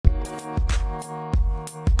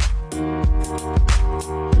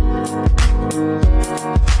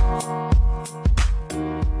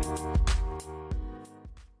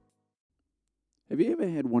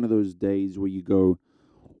days where you go,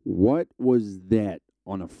 what was that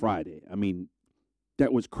on a Friday? I mean,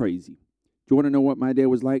 that was crazy. Do you want to know what my day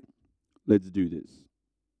was like? Let's do this.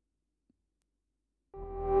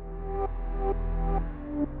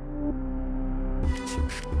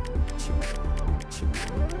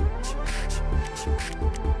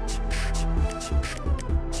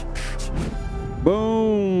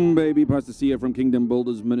 Boom, baby. Pastor Sia from Kingdom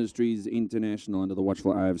Builders Ministries International, under the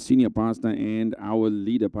watchful eye of Senior Pastor and our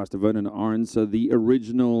leader, Pastor Vernon Arnser, the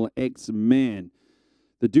original X-Man.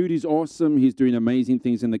 The dude is awesome. He's doing amazing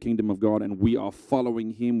things in the kingdom of God, and we are following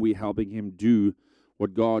him. We're helping him do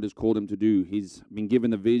what God has called him to do. He's been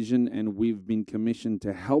given a vision, and we've been commissioned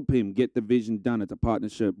to help him get the vision done. It's a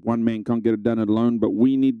partnership. One man can't get it done alone, but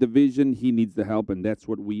we need the vision. He needs the help, and that's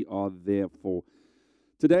what we are there for.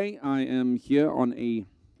 Today, I am here on a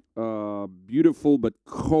beautiful but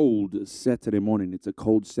cold Saturday morning. It's a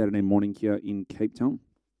cold Saturday morning here in Cape Town,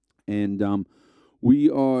 and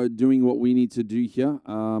we are doing what we need to do here.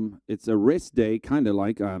 It's a rest day, kind of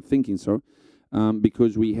like, I'm thinking so,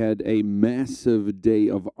 because we had a massive day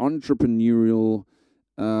of entrepreneurial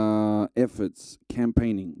efforts,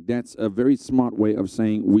 campaigning. That's a very smart way of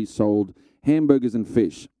saying we sold hamburgers and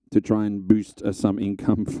fish to try and boost some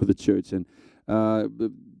income for the church. And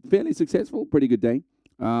fairly successful, pretty good day.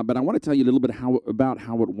 But I want to tell you a little bit about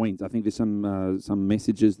how it went. I think there's some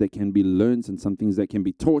messages that can be learned and some things that can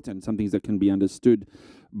be taught and some things that can be understood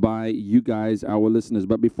by you guys, our listeners.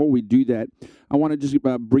 But before we do that, I want to just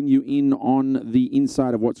bring you in on the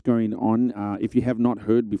inside of what's going on. If you have not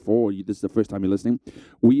heard before, this is the first time you're listening,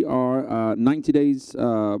 we are 90 days,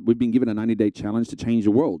 we've been given a 90-day challenge to change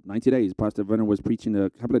the world. 90 days. Pastor Vernon was preaching a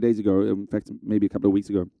couple of days ago, in fact, maybe a couple of weeks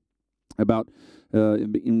ago, about sort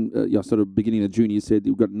of beginning of June. He said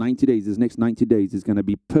we've got 90 days. This next 90 days is going to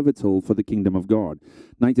be pivotal for the kingdom of God.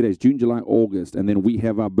 90 days, June, July, August, and then we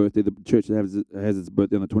have our birthday. The church has its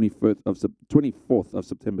birthday on the 24th of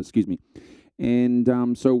September, excuse me.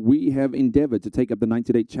 And so we have endeavored to take up the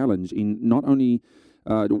 90-day challenge in not only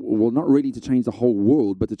not really to change the whole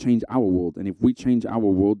world, but to change our world. And if we change our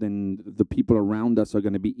world, then the people around us are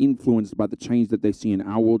going to be influenced by the change that they see in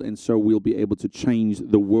our world, and so we'll be able to change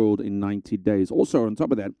the world in 90 days. Also, on top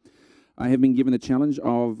of that, I have been given the challenge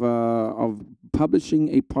of publishing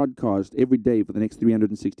a podcast every day for the next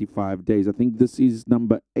 365 days. I think this is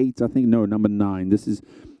number 9. This is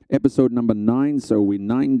episode number 9, so we're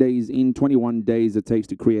 9 days in, 21 days it takes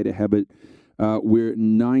to create a habit. We're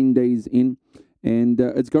 9 days in. And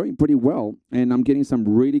it's going pretty well, and I'm getting some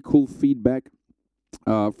really cool feedback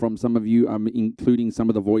from some of you. I'm including some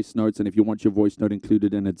of the voice notes, and if you want your voice note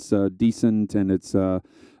included and it's decent and it's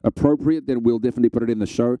appropriate, then we'll definitely put it in the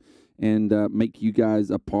show and make you guys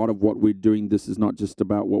a part of what we're doing. This is not just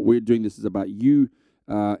about what we're doing. This is about you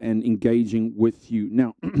and engaging with you.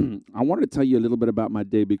 Now, I wanted to tell you a little bit about my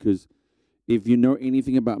day, because if you know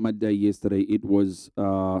anything about my day yesterday, it was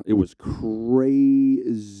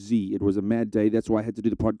crazy. It was a mad day. That's why I had to do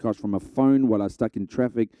the podcast from my phone while I was stuck in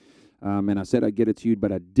traffic. And I said I'd get it to you,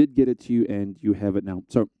 but I did get it to you, and you have it now.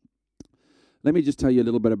 So let me just tell you a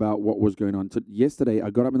little bit about what was going on. So yesterday, I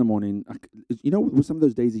got up in the morning. With some of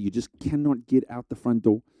those days that you just cannot get out the front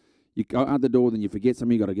door. You go out the door, then you forget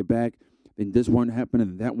something, you got to get back. Then this won't happen,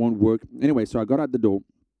 and that won't work. Anyway, so I got out the door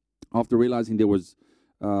after realizing there was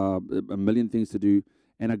a million things to do,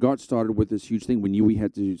 and I got started with this huge thing. We knew we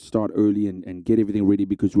had to start early and get everything ready,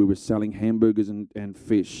 because we were selling hamburgers and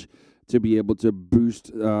fish to be able to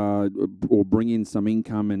boost or bring in some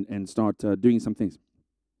income and start doing some things.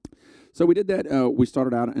 So we did that. We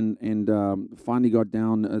started out and finally got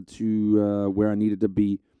down to where I needed to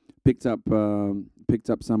be, picked up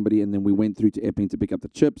somebody, and then we went through to Epping to pick up the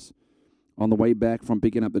chips. On the way back from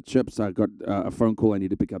picking up the chips, I got a phone call. I need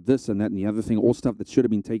to pick up this and that and the other thing, all stuff that should have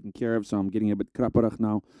been taken care of. So I'm getting a bit krapperig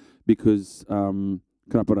now, because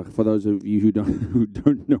krapperig, for those of you who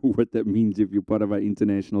don't know what that means, if you're part of our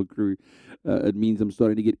international crew, it means I'm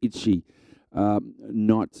starting to get itchy.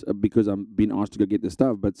 Not because I'm being asked to go get the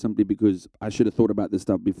stuff, but simply because I should have thought about this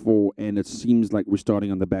stuff before, and it seems like we're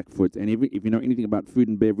starting on the back foot. And if you know anything about food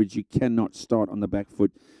and beverage, you cannot start on the back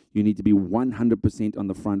foot. You need to be 100% on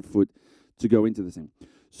the front foot to go into this thing.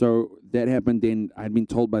 So that happened. Then I'd been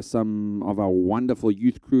told by some of our wonderful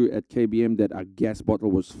youth crew at KBM that our gas bottle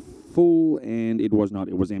was full, and it was not.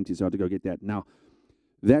 It was empty, so I had to go get that. Now,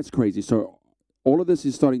 that's crazy. So all of this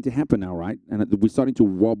is starting to happen now, right? And we're starting to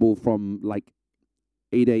wobble from like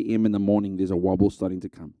 8 a.m. in the morning. There's a wobble starting to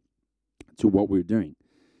come to what we're doing.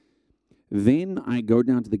 Then I go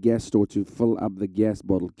down to the gas store to fill up the gas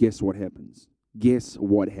bottle. Guess what happens?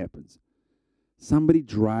 Somebody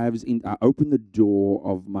drives in. I open the door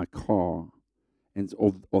of my car, and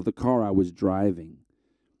of the car I was driving.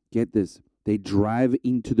 Get this, they drive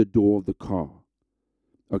into the door of the car.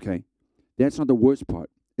 Okay, that's not the worst part.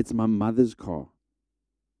 It's my mother's car.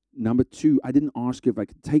 Number two, I didn't ask if I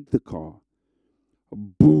could take the car.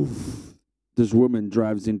 Boof, this woman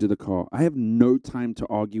drives into the car. I have no time to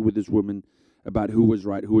argue with this woman about who was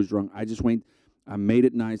right, who was wrong. I just went, I made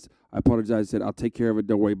it nice. I apologized, said, I'll take care of it,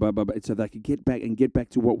 don't worry, blah, blah, blah, so that I could get back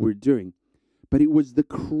to what we're doing. But it was the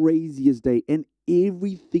craziest day, and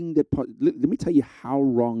everything that, let me tell you how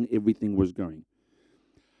wrong everything was going.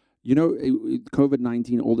 You know,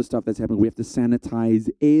 COVID-19, all the stuff that's happening, we have to sanitize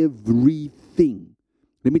everything.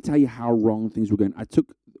 Let me tell you how wrong things were going.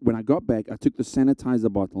 When I got back, I took the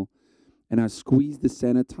sanitizer bottle, and I squeezed the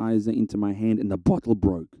sanitizer into my hand, and the bottle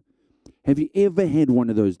broke. Have you ever had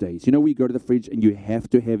one of those days? You know, where you go to the fridge, and you have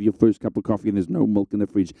to have your first cup of coffee, and there's no milk in the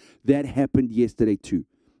fridge. That happened yesterday, too.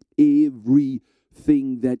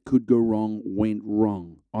 Everything that could go wrong went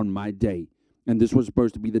wrong on my day. And this was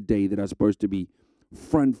supposed to be the day that I was supposed to be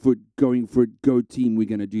front foot, going for it, go team, we're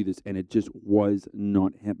going to do this. And it just was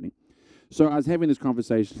not happening. So I was having this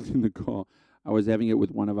conversation in the car. I was having it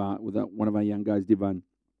with one of our young guys, Divan.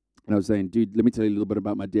 And I was saying, dude, let me tell you a little bit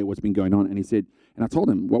about my day, what's been going on. And he said, and I told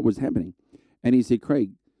him what was happening. And he said,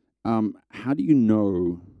 Craig, how do you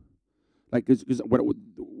know? Like, because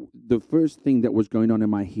the first thing that was going on in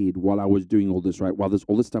my head while I was doing all this, right, while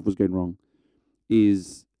all this stuff was going wrong,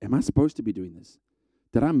 is, am I supposed to be doing this?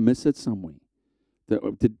 Did I miss it somewhere?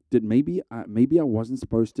 Did maybe I wasn't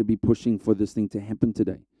supposed to be pushing for this thing to happen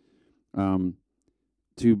today?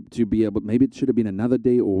 To be able, maybe it should have been another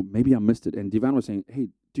day, or maybe I missed it. And Divan was saying, hey,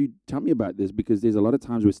 dude, tell me about this, because there's a lot of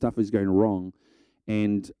times where stuff is going wrong,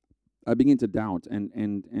 and I begin to doubt.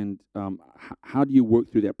 And how do you work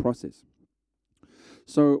through that process?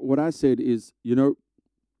 So what I said is, you know,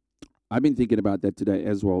 I've been thinking about that today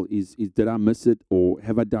as well. Is did I miss it, or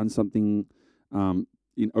have I done something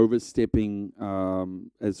in overstepping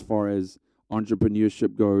as far as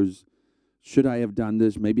entrepreneurship goes? Should I have done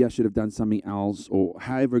this? Maybe I should have done something else, or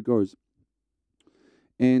however it goes.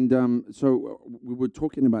 And so we were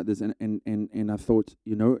talking about this, and I thought,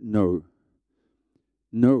 you know,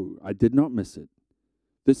 no, I did not miss it.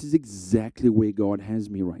 This is exactly where God has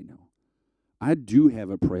me right now. I do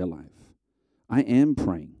have a prayer life. I am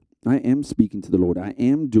praying. I am speaking to the Lord. I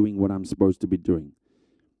am doing what I'm supposed to be doing.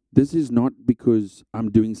 This is not because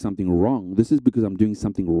I'm doing something wrong. This is because I'm doing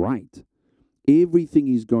something right. Everything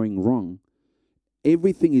is going wrong.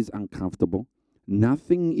 Everything is uncomfortable.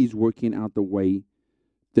 Nothing is working out the way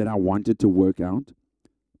that I wanted to work out.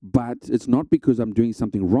 But it's not because I'm doing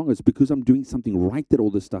something wrong. It's because I'm doing something right that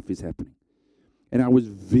all this stuff is happening. And I was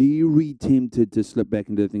very tempted to slip back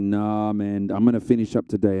into the thing, nah, man, I'm going to finish up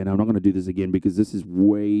today, and I'm not going to do this again because this is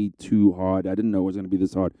way too hard. I didn't know it was going to be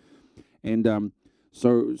this hard. And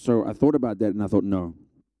so I thought about that, and I thought, no.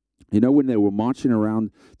 You know, when they were marching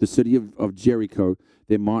around the city of Jericho,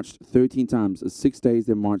 they marched 13 times. 6 days,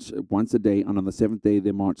 they marched once a day, and on the 7th day,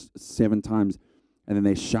 they marched 7 times. And then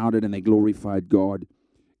they shouted and they glorified God.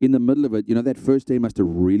 In the middle of it, you know, that first day must have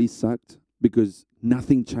really sucked because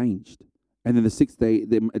nothing changed. And then the 6th day,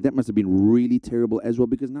 that must have been really terrible as well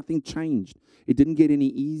because nothing changed. It didn't get any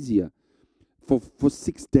easier. For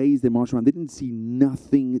 6 days, they marched around. They didn't see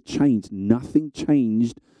nothing change. Nothing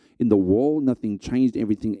changed in the wall. Nothing changed.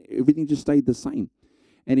 Everything just stayed the same.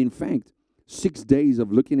 And in fact, 6 days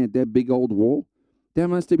of looking at that big old wall, that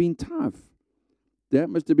must have been tough. That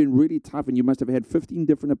must have been really tough. And you must have had 15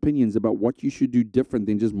 different opinions about what you should do different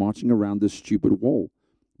than just marching around this stupid wall.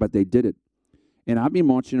 But they did it. And I've been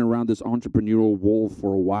marching around this entrepreneurial wall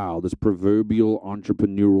for a while, this proverbial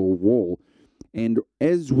entrepreneurial wall. And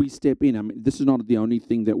as we step in, I mean, this is not the only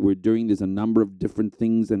thing that we're doing. There's a number of different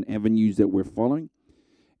things and avenues that we're following.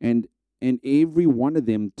 And every one of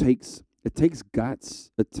them takes guts.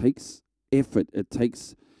 It takes effort. It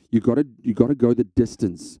takes, you got to go the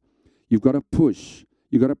distance. You've got to push.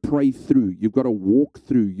 You've got to pray through. You've got to walk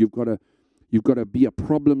through. You've got to be a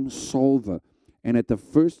problem solver. And at the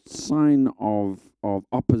first sign of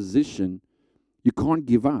opposition, you can't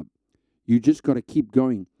give up. You just got to keep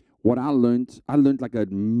going. What I learned like a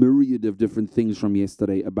myriad of different things from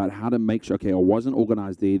yesterday about how to make sure, okay, I wasn't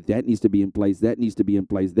organized there. That needs to be in place. That needs to be in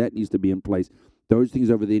place. That needs to be in place. Those things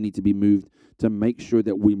over there need to be moved to make sure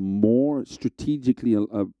that we're more strategically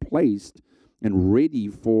placed and ready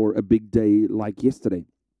for a big day like yesterday.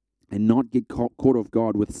 And not get caught off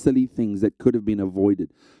guard with silly things that could have been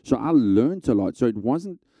avoided. So I learned a lot. So it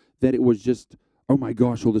wasn't that it was just, oh my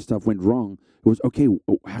gosh, all this stuff went wrong. It was, okay,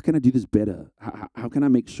 how can I do this better? How can I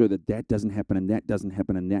make sure that doesn't happen and that doesn't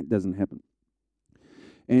happen and that doesn't happen?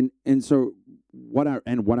 And so what I've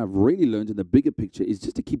really learned in the bigger picture is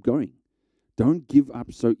just to keep going. Don't give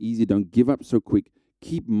up so easy. Don't give up so quick.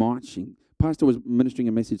 Keep marching. Pastor was ministering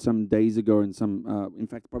a message some days ago, and in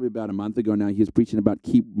fact, probably about a month ago now, he was preaching about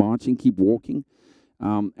keep marching, keep walking.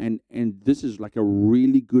 And this is like a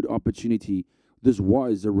really good opportunity. This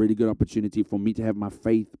was a really good opportunity for me to have my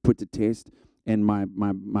faith put to test and my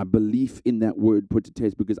belief in that word put to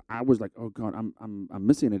test, because I was like, oh God, I'm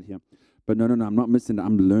missing it here. But no, I'm not missing it.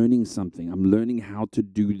 I'm learning something. I'm learning how to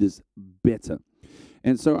do this better.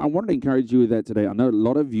 And so I wanted to encourage you with that today. I know a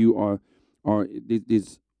lot of you are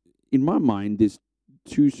there's in my mind, there's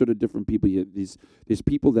two sort of different people here. There's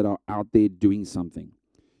people that are out there doing something.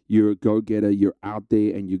 You're a go-getter, you're out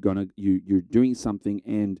there and you're doing something,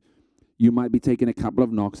 and you might be taking a couple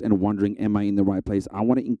of knocks and wondering, am I in the right place? I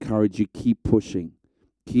want to encourage you, keep pushing.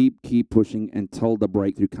 Keep pushing until the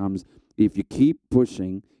breakthrough comes. If you keep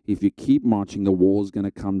pushing, if you keep marching, the wall's going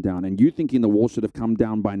to come down. And you thinking the wall should have come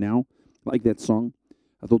down by now, like that song?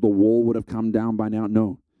 I thought the wall would have come down by now.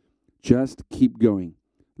 No, just keep going.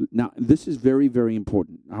 Now, this is very, very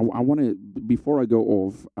important. I want to, before I go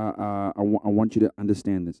off, I want you to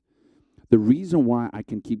understand this. The reason why I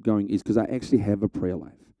can keep going is because I actually have a prayer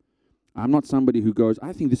life. I'm not somebody who goes,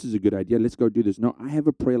 I think this is a good idea, let's go do this. No, I have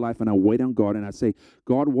a prayer life, and I wait on God, and I say,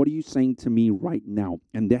 God, what are you saying to me right now?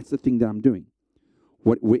 And that's the thing that I'm doing.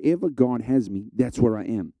 Wherever God has me, that's where I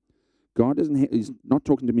am. God He's not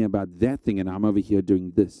talking to me about that thing, and I'm over here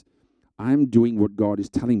doing this. I'm doing what God is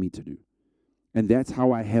telling me to do. And that's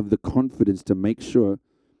how I have the confidence to make sure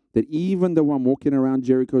that even though I'm walking around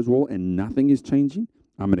Jericho's wall and nothing is changing,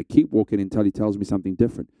 I'm going to keep walking until he tells me something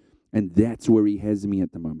different. And that's where he has me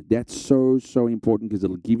at the moment. That's so, so important, because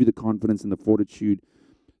it'll give you the confidence and the fortitude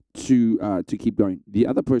to keep going. The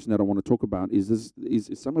other person that I want to talk about is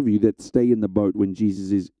some of you that stay in the boat when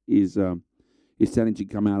Jesus is telling you to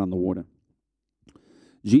come out on the water.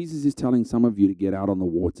 Jesus is telling some of you to get out on the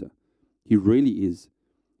water. He really is.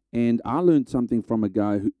 And I learned something from a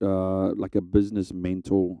guy who, like a business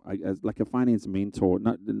mentor, like a finance mentor,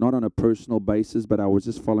 not on a personal basis, but I was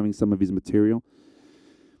just following some of his material.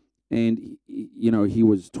 And, he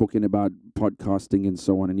was talking about podcasting and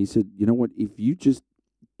so on. And he said, you know what, if you just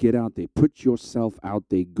get out there, put yourself out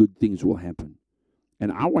there, good things will happen.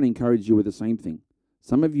 And I want to encourage you with the same thing.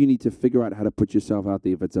 Some of you need to figure out how to put yourself out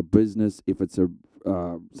there. If it's a business, if it's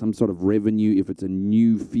some sort of revenue, if it's a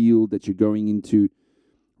new field that you're going into,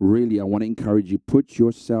 really, I want to encourage you, put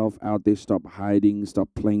yourself out there. Stop hiding. Stop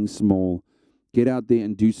playing small. Get out there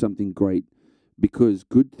and do something great, because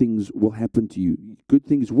good things will happen to you. Good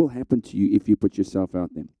things will happen to you if you put yourself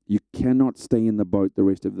out there. You cannot stay in the boat the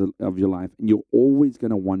rest of your life, and you're always going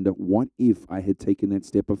to wonder, what if I had taken that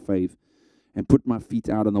step of faith and put my feet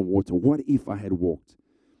out in the water? What if I had walked?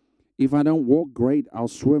 If I don't walk, great, I'll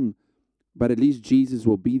swim, but at least Jesus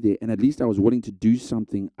will be there, and at least I was willing to do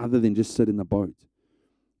something other than just sit in the boat.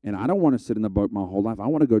 And I don't want to sit in the boat my whole life. I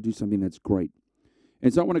want to go do something that's great.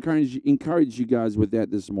 And so I want to encourage you guys with that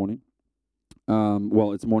this morning.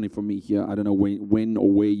 Well, it's morning for me here. I don't know when or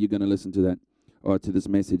where you're going to listen to that or to this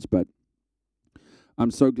message, but I'm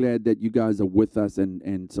so glad that you guys are with us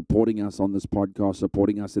and supporting us on this podcast,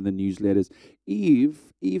 supporting us in the newsletters.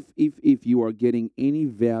 If you are getting any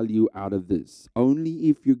value out of this, only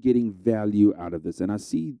if you're getting value out of this, and I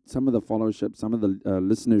see some of the followership, some of the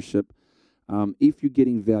listenership. If you're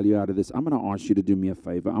getting value out of this, I'm going to ask you to do me a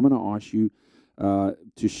favor. I'm going to ask you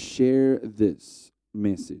to share this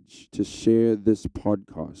message, to share this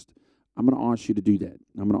podcast. I'm going to ask you to do that.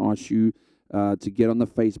 I'm going to ask you to get on the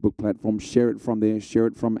Facebook platform, share it from there, share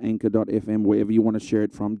it from anchor.fm, wherever you want to share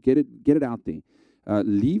it from. Get it out there.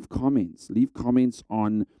 Leave comments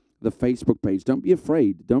on the Facebook page. Don't be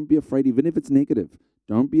afraid. Don't be afraid, even if it's negative.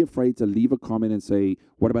 Don't be afraid to leave a comment and say,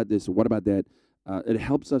 what about this? What about that? It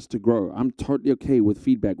helps us to grow. I'm totally okay with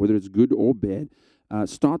feedback, whether it's good or bad.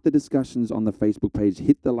 Start the discussions on the Facebook page.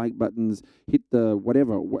 Hit the like buttons. Hit the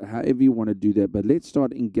whatever, however you want to do that. But let's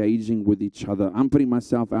start engaging with each other. I'm putting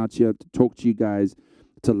myself out here to talk to you guys,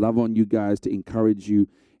 to love on you guys, to encourage you.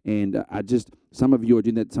 And some of you are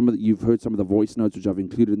doing that. You've heard some of the voice notes, which I've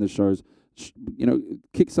included in the shows.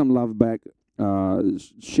 Kick some love back.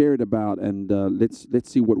 Share it about, and let's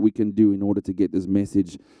see what we can do in order to get this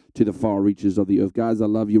message to the far reaches of the earth. Guys, I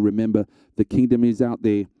love you. Remember, the kingdom is out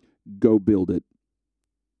there. Go build it.